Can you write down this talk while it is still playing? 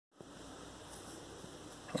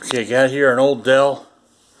Okay, got here an old Dell.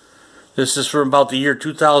 This is from about the year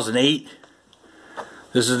 2008.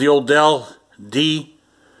 This is the old Dell Latitude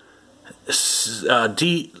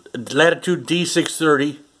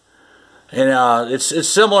d630, and it's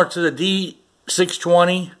similar to the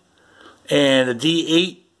d620 and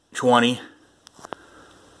the d820.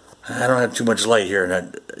 I don't have too much light here,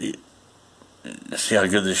 and let's see how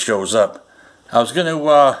good this shows up. I was gonna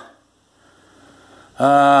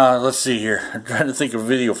let's see here. I'm trying to think of a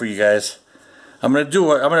video for you guys. I'm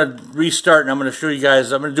gonna restart, and I'm gonna show you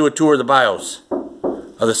guys. I'm gonna do a tour of the BIOS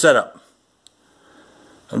of the setup.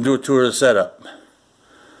 I'm doing a tour of the setup.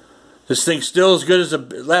 This thing's still as good as the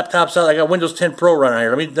laptop's out. I got Windows 10 Pro running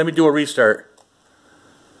here. Let me do a restart.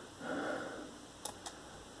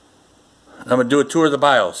 I'm gonna do a tour of the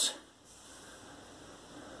BIOS.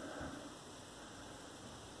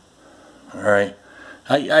 All right.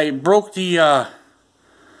 I broke the.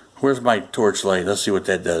 Where's my torch light? Let's see what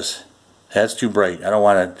that does. That's too bright. I don't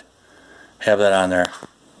want to have that on there.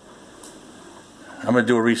 I'm gonna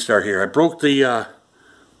do a restart here. I broke the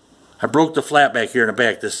flat back here in the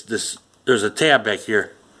back. There's a tab back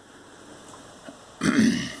here.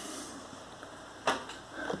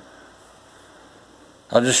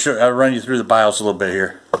 I'll run you through the BIOS a little bit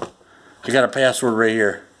here. I got a password right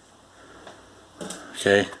here.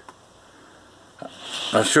 Okay.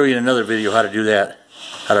 I'll show you in another video how to do that.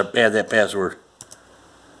 How to add that password.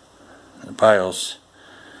 The BIOS.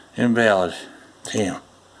 Invalid. Damn.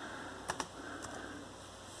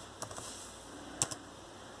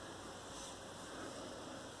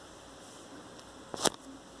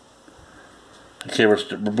 Okay, we're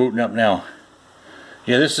booting up now.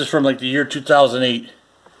 Yeah, this is from like the year 2008.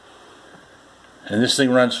 And this thing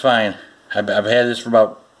runs fine. I've had this for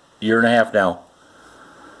about a year and a half now.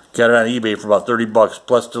 Got it on eBay for about 30 bucks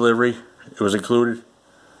plus delivery. It was included.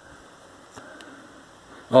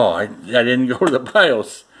 Oh, I didn't go to the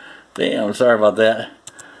BIOS. Damn, sorry about that.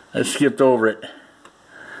 I skipped over it.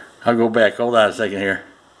 I'll go back. Hold on a second here.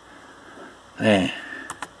 Dang.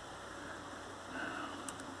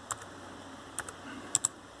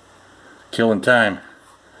 Killing time.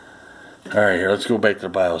 Alright, here, let's go back to the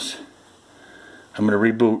BIOS. I'm going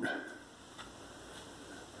to reboot.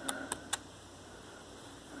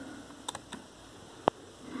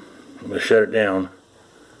 I'm going to shut it down.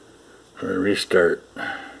 I'm going to restart.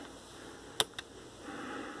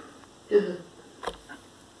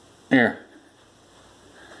 There.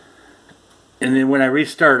 And then when I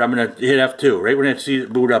restart, I'm going to hit F2. Right when I see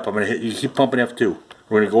it boot up, I'm going to hit, you keep pumping F2.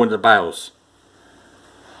 We're going to go into the BIOS.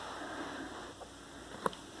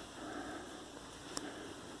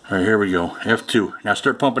 Alright, here we go. F2. Now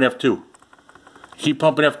start pumping F2. Keep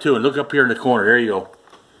pumping F2 and look up here in the corner. There you go.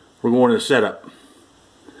 We're going to the setup.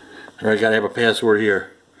 Alright, gotta have a password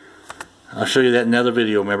here. I'll show you that in another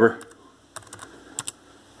video, remember?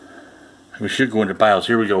 We should go into BIOS.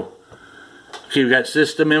 Here we go. Okay, we got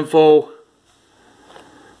system info.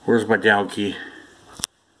 Where's my down key?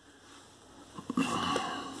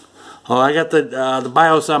 Oh, I got the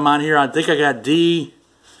BIOS I'm on here. I think I got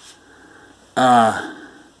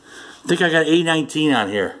A19 on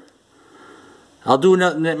here. I'll do in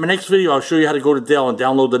my next video. I'll show you how to go to Dell and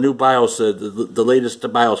download the new BIOS, the latest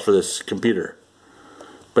BIOS for this computer.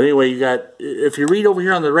 But anyway, you got, if you read over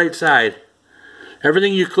here on the right side,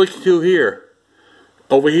 everything you click to here,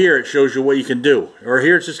 over here it shows you what you can do. Or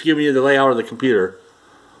here it's just giving you the layout of the computer,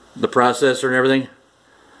 the processor and everything,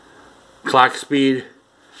 clock speed.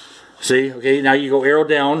 See, okay, now you go arrow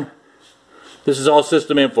down. This is all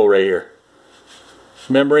system info right here.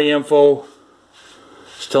 Memory info.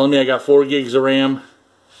 It's telling me I got 4 gigs of RAM.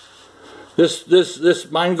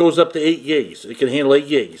 Mine goes up to 8 gigs. It can handle 8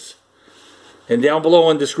 gigs. And down below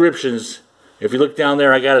in descriptions, if you look down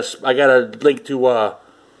there, I got a link to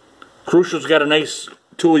Crucial's got a nice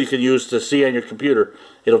tool you can use to see on your computer.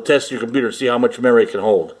 It'll test your computer and see how much memory it can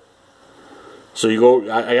hold. So you go.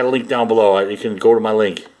 I got a link down below. You can go to my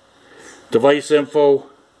link. Device info.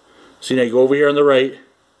 See, now you go over here on the right.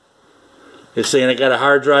 It's saying I got a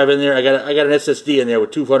hard drive in there. I got an SSD in there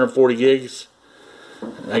with 240 gigs.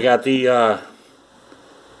 I got the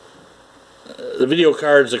video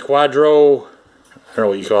card's a Quadro. I don't know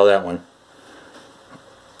what you call that one.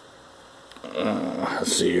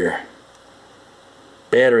 Let's see here.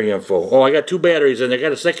 Battery info. Oh, I got 2 batteries in there. I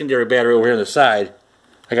got a secondary battery over here on the side.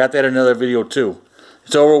 I got that in another video too.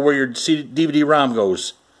 It's over where your DVD-ROM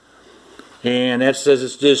goes. And that says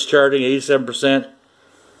it's discharging 87%.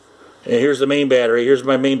 And here's the main battery. Here's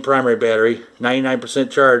my main primary battery, 99%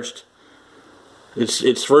 charged.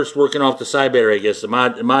 It's first working off the side battery, I guess, the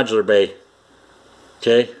modular bay.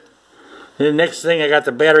 Okay. And the next thing, I got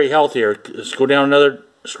the battery health here. Let's go down another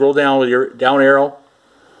scroll down with your down arrow,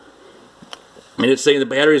 and it's saying the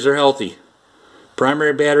batteries are healthy.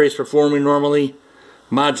 Primary batteries performing normally.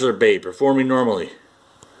 Modular bay performing normally.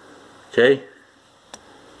 Okay.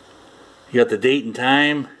 You got the date and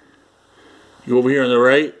time. You go over here on the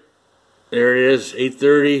right. There it is,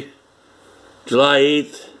 8:30, July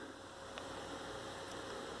 8th.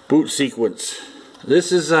 Boot sequence.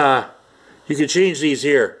 This is you can change these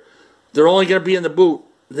here. They're only going to be in the boot.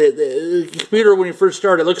 The computer, when you first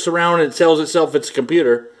start, it looks around and it tells itself it's a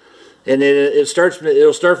computer, and then it'll start from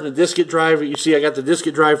the diskette drive. You see, I got the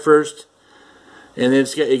diskette drive first, and then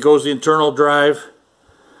it goes to the internal drive,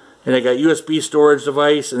 and I got USB storage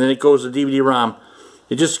device, and then it goes to DVD-ROM.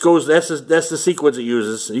 It just goes. That's the sequence it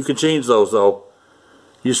uses. You can change those though.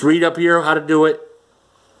 You just read up here how to do it.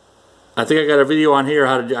 I think I got a video on here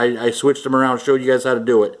how to. I switched them around, showed you guys how to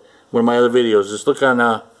do it. One of my other videos. Just look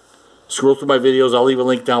on. Scroll through my videos. I'll leave a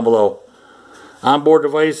link down below. Onboard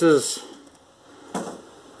devices.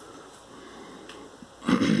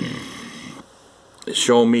 It's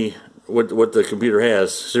showing me what the computer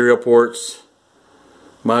has. Serial ports,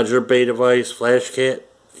 modular bay device, flash cat,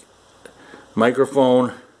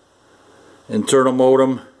 microphone, internal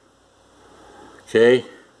modem. Okay.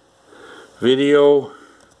 Video.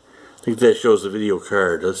 I think that shows the video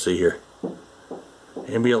card. Let's see here.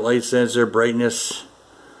 Ambient light sensor, brightness.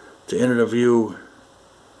 To enter the view,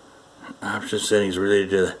 option settings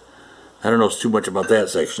related to, I don't know too much about that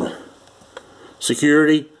section.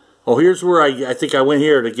 Security. Oh, here's where I think I went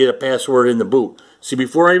here to get a password in the boot. See,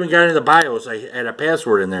 before I even got into the BIOS, I had a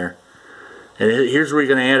password in there. And here's where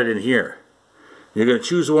you're going to add it in here. You're going to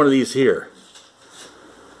choose one of these here.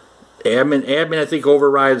 Admin I think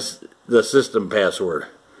overrides the system password.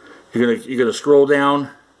 You're gonna scroll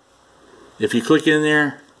down. If you click in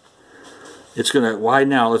there, it's going to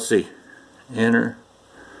widen out. Let's see. Enter.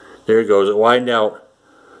 There it goes. It widened out.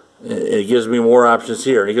 It gives me more options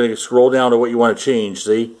here. You're going to scroll down to what you want to change.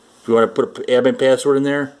 See? If you want to put an admin password in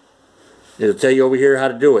there, it'll tell you over here how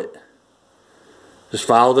to do it. Just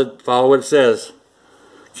follow what it says.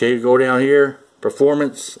 Okay, go down here.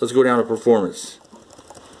 Performance. Let's go down to performance.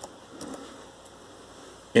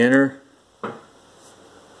 Enter.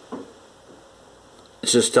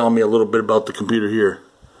 It's just telling me a little bit about the computer here.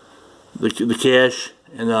 The cache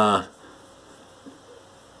and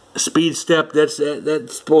speed step, that's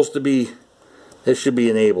supposed to be, that should be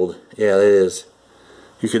enabled. Yeah, that is.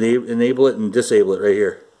 You can enable it and disable it right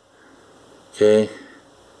here. Okay.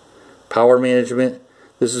 Power management.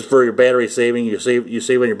 This is for your battery saving. You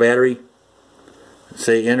save on your battery.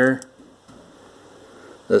 Say enter.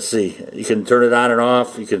 Let's see. You can turn it on and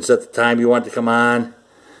off. You can set the time you want it to come on.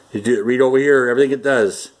 You read over here everything it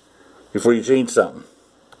does before you change something.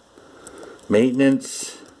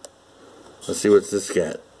 Maintenance. Let's see what's this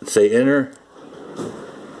got. Say enter.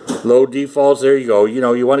 Load defaults. There you go. You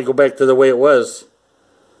know, you want to go back to the way it was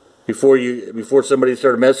before somebody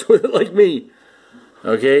started messing with it like me.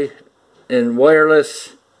 Okay. And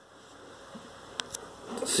wireless.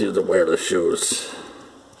 Let's see what the wireless shows.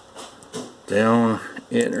 Down.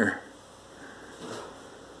 Enter.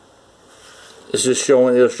 It's just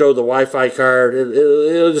showing. It'll show the Wi-Fi card.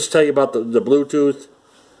 It'll just tell you about the Bluetooth.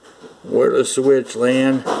 Wireless switch,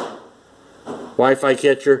 LAN, Wi-Fi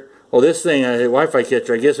catcher. Oh, this thing, Wi-Fi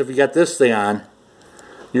catcher. I guess if you got this thing on,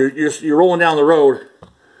 you're rolling down the road.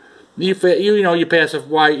 You pass a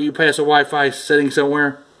Wi-Fi setting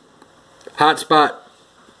somewhere, hotspot.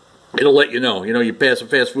 It'll let you know. You know, you pass a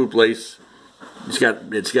fast food place.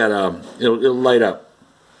 It'll light up.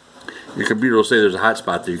 Your computer will say there's a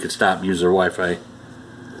hotspot there. You can stop and use their Wi-Fi.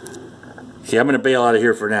 Okay, I'm gonna bail out of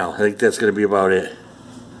here for now. I think that's gonna be about it.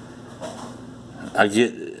 I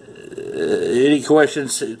get any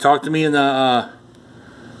questions, talk to me in the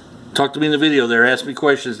video there. Ask me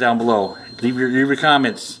questions down below. Leave your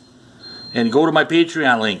comments, and go to my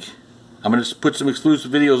Patreon link. I'm gonna put some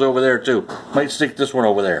exclusive videos over there too. Might stick this one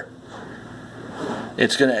over there.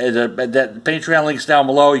 It's gonna that Patreon link's down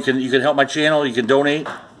below. You can help my channel. You can donate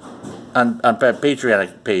on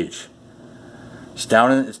Patreon page. It's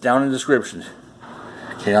down in the description.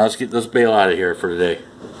 Okay, now let's bail out of here for today.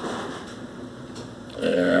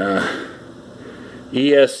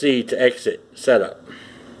 ESC to exit setup.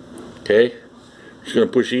 Okay, just gonna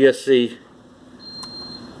push ESC,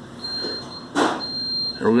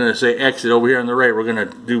 and we're gonna say exit over here on the right. We're gonna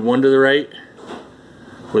do one to the right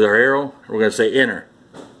with our arrow. We're gonna say enter,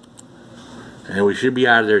 and we should be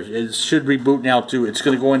out of there. It should reboot now too. It's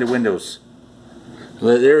gonna go into Windows.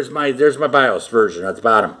 There's my BIOS version at the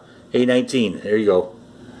bottom, A19. There you go.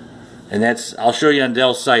 And I'll show you on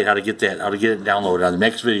Dell's site how to get it downloaded on the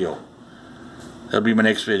next video. That'll be my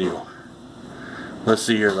next video. Let's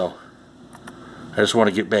see here though. I just want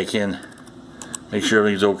to get back in, make sure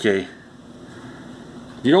everything's okay.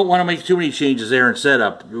 You don't want to make too many changes there in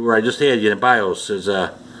setup, where I just had you in BIOS. Is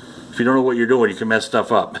if you don't know what you're doing, you can mess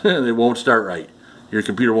stuff up. It won't start right. Your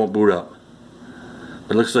computer won't boot up.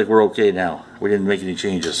 But it looks like we're okay now. We didn't make any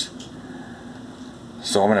changes.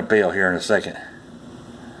 So I'm going to bail here in a second.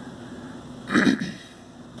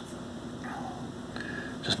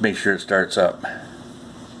 Just make sure it starts up.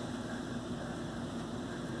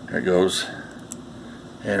 There it goes.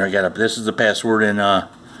 And I got this is the password in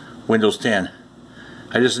Windows 10.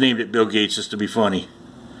 I just named it Bill Gates just to be funny.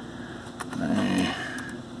 And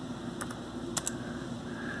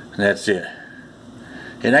that's it.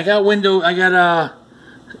 And I got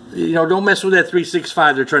you know, don't mess with that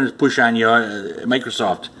 365 they're trying to push on you,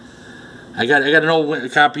 Microsoft. I got an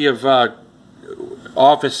old copy of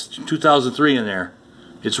Office 2003 in there.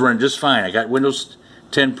 It's running just fine. I got Windows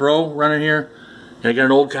 10 Pro running here, and I got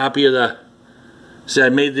an old copy of the. See, I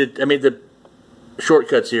made the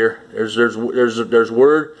shortcuts here. There's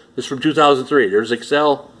Word. This is from 2003. There's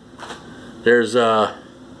Excel. There's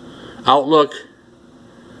Outlook.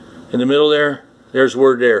 In the middle there. There's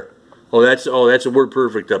Word there. Oh, that's a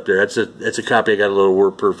WordPerfect up there. That's a copy I got a little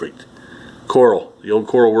WordPerfect. Coral, the old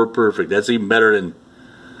Coral WordPerfect. That's even better than.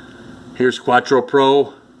 Here's Quattro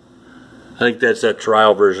Pro. I think that's that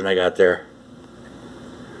trial version I got there.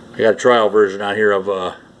 I got a trial version out here of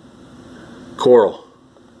Coral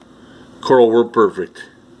WordPerfect.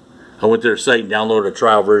 I went to their site and downloaded a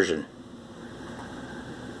trial version.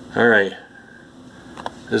 Alright.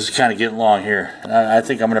 This is kind of getting long here. I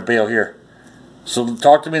think I'm going to bail here. So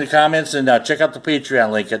talk to me in the comments, and check out the Patreon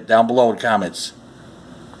link down below in comments.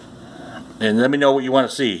 And let me know what you want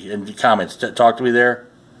to see in the comments. Talk to me there.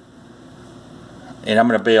 And I'm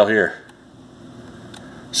going to bail here.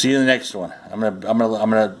 See you in the next one. I'm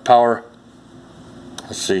gonna power.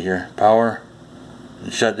 Let's see here. Power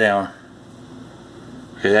and shut down.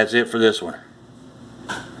 Okay, that's it for this one.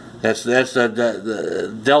 That's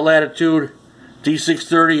the Dell Latitude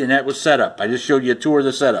D630, and that was setup. I just showed you a tour of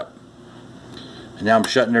the setup. And now I'm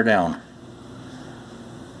shutting her down.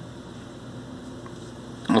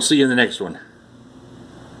 I'll see you in the next one.